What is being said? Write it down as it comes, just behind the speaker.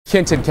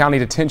Kenton County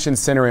Detention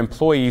Center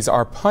employees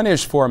are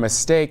punished for a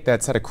mistake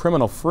that set a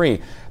criminal free.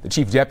 The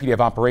chief deputy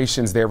of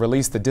operations there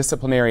released the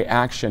disciplinary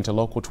action to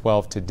Local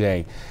 12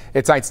 today.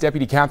 It cites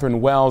Deputy Katherine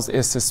Wells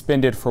is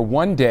suspended for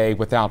 1 day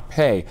without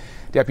pay.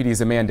 Deputies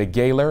Amanda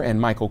Gaylor and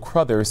Michael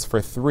Crouthers for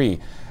 3.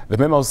 The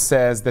memo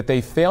says that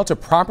they failed to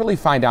properly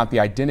find out the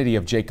identity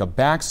of Jacob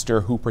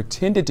Baxter, who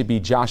pretended to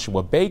be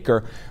Joshua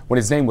Baker when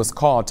his name was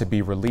called to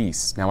be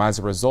released. Now, as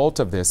a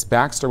result of this,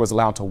 Baxter was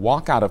allowed to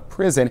walk out of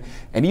prison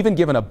and even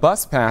given a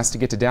bus pass to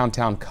get to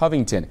downtown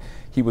Covington.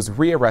 He was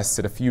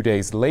rearrested a few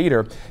days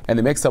later, and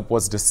the mix-up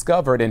was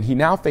discovered, and he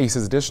now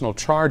faces additional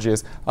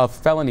charges of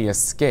felony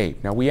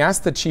escape. Now, we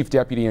asked the chief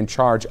deputy in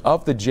charge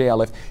of the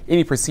jail if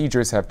any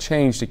procedures have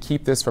changed to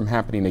keep this from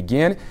happening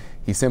again.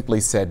 He simply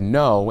said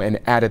no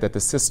and added that the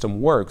system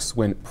works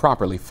when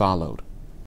properly followed.